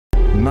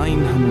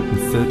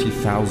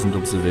930,000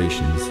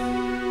 observations,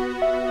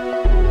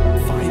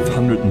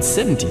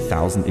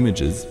 570,000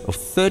 images of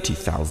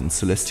 30,000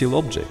 celestial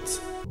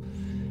objects.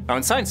 Now,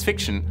 in science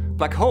fiction,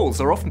 black holes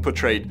are often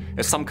portrayed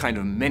as some kind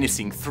of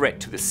menacing threat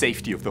to the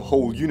safety of the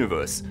whole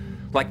universe,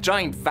 like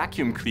giant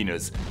vacuum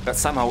cleaners that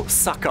somehow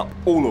suck up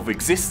all of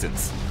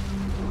existence.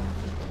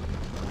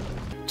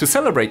 To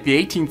celebrate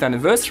the 18th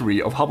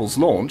anniversary of Hubble's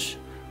launch,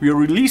 we are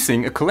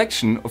releasing a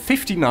collection of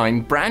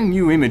 59 brand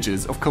new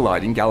images of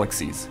colliding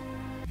galaxies.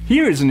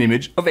 Here is an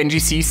image of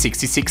NGC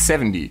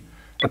 6670,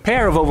 a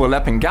pair of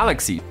overlapping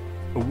galaxies,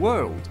 a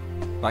world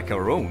like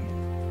our own.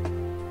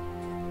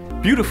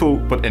 Beautiful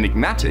but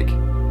enigmatic,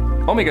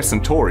 Omega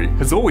Centauri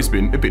has always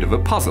been a bit of a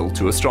puzzle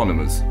to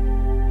astronomers.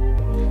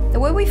 The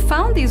way we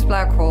found this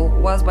black hole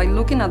was by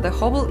looking at the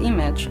Hubble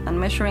image and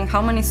measuring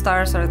how many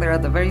stars are there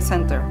at the very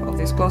center of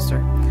this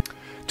cluster.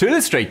 To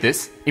illustrate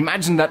this,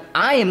 imagine that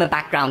I am a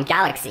background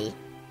galaxy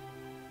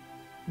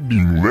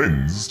being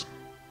lensed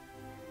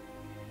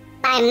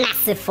by a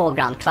massive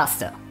foreground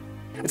cluster.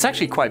 it's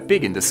actually quite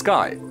big in the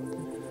sky,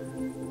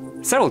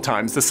 several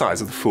times the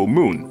size of the full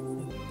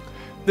moon.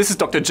 This is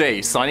Dr.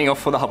 J signing off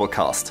for the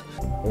Hubblecast.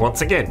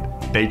 Once again,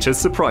 nature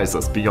surprised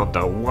us beyond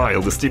our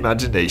wildest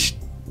imagination.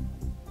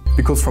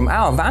 Because from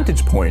our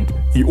vantage point,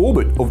 the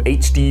orbit of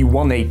HD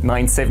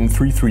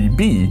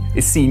 189733b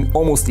is seen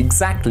almost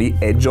exactly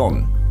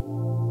edge-on.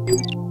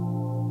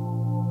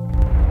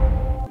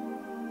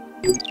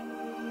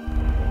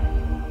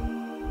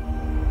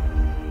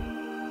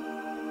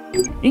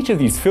 Each of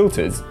these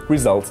filters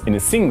results in a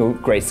single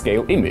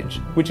grayscale image,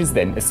 which is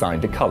then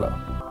assigned a color.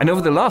 And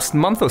over the last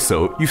month or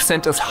so, you've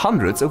sent us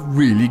hundreds of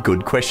really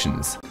good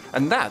questions.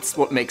 And that's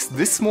what makes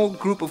this small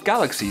group of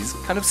galaxies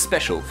kind of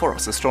special for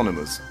us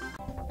astronomers.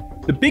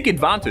 The big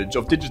advantage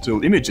of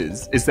digital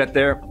images is that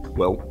they're,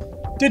 well,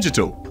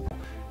 digital,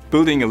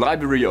 building a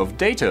library of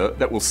data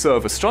that will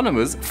serve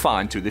astronomers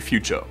far into the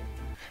future.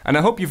 And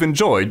I hope you've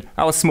enjoyed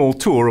our small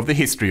tour of the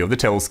history of the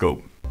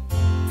telescope.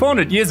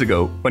 400 years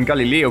ago, when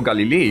Galileo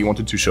Galilei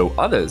wanted to show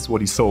others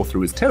what he saw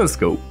through his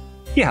telescope,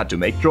 he had to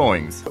make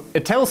drawings. A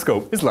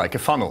telescope is like a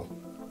funnel.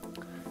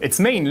 Its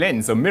main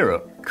lens or mirror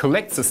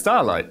collects the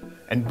starlight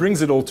and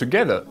brings it all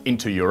together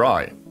into your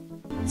eye.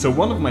 So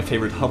one of my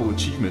favorite Hubble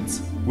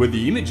achievements were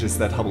the images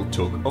that Hubble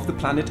took of the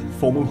planet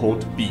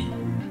Fomalhaut b,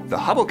 the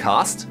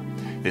Hubblecast,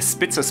 the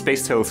Spitzer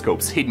Space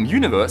Telescope's hidden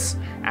universe,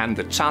 and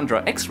the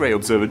Chandra X-ray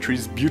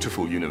Observatory's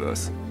beautiful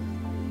universe.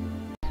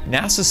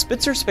 NASA's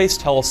Spitzer Space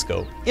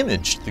Telescope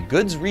imaged the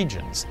goods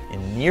regions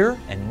in near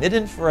and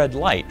mid-infrared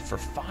light for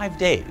 5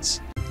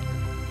 days.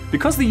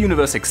 Because the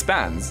universe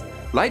expands,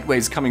 light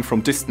waves coming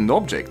from distant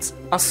objects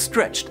are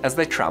stretched as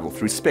they travel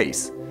through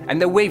space, and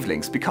their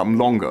wavelengths become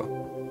longer.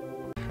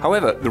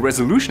 However, the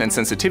resolution and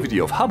sensitivity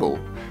of Hubble,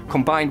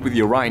 combined with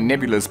the Orion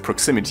Nebula's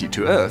proximity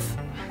to Earth,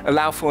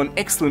 allow for an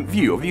excellent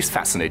view of these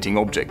fascinating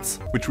objects,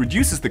 which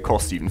reduces the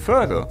cost even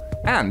further,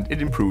 and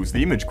it improves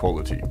the image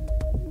quality.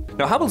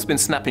 Now, Hubble's been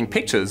snapping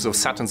pictures of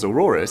Saturn's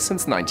auroras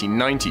since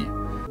 1990.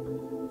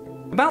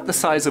 About the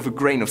size of a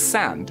grain of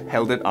sand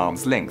held at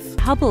arm's length.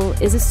 Hubble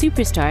is a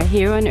superstar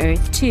here on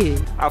Earth too.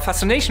 Our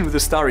fascination with the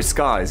starry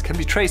skies can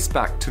be traced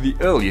back to the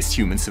earliest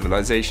human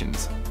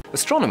civilizations.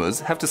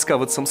 Astronomers have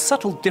discovered some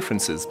subtle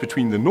differences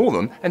between the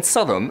northern and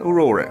southern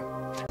aurora.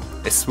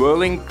 A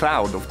swirling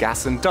cloud of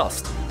gas and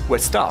dust, where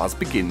stars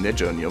begin their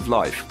journey of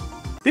life.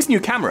 This new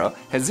camera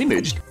has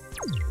imaged.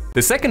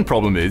 The second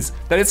problem is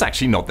that it's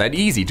actually not that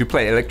easy to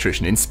play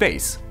electrician in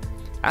space.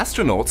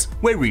 Astronauts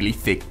wear really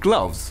thick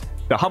gloves.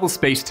 The Hubble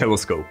Space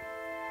Telescope.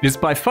 It is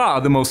by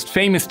far the most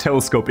famous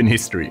telescope in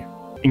history,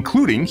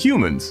 including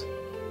humans.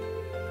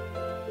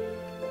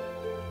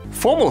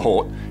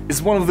 Fomalhaut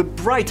is one of the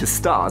brightest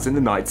stars in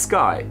the night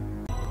sky.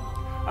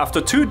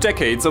 After 2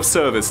 decades of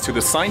service to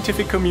the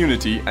scientific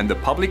community and the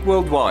public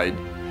worldwide,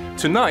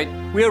 tonight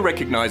we are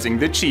recognizing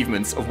the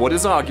achievements of what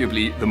is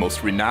arguably the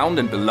most renowned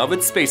and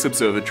beloved space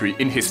observatory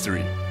in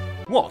history.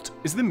 What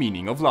is the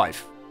meaning of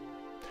life?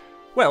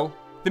 Well,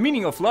 the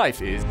meaning of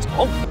life is...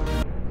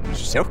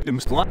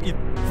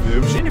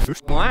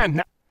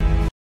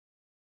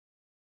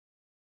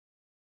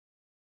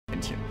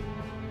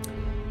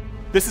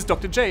 This is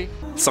Dr. J,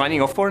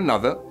 signing off for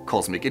another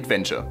cosmic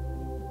adventure,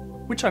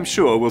 which I'm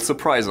sure will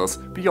surprise us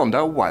beyond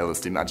our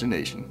wildest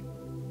imagination.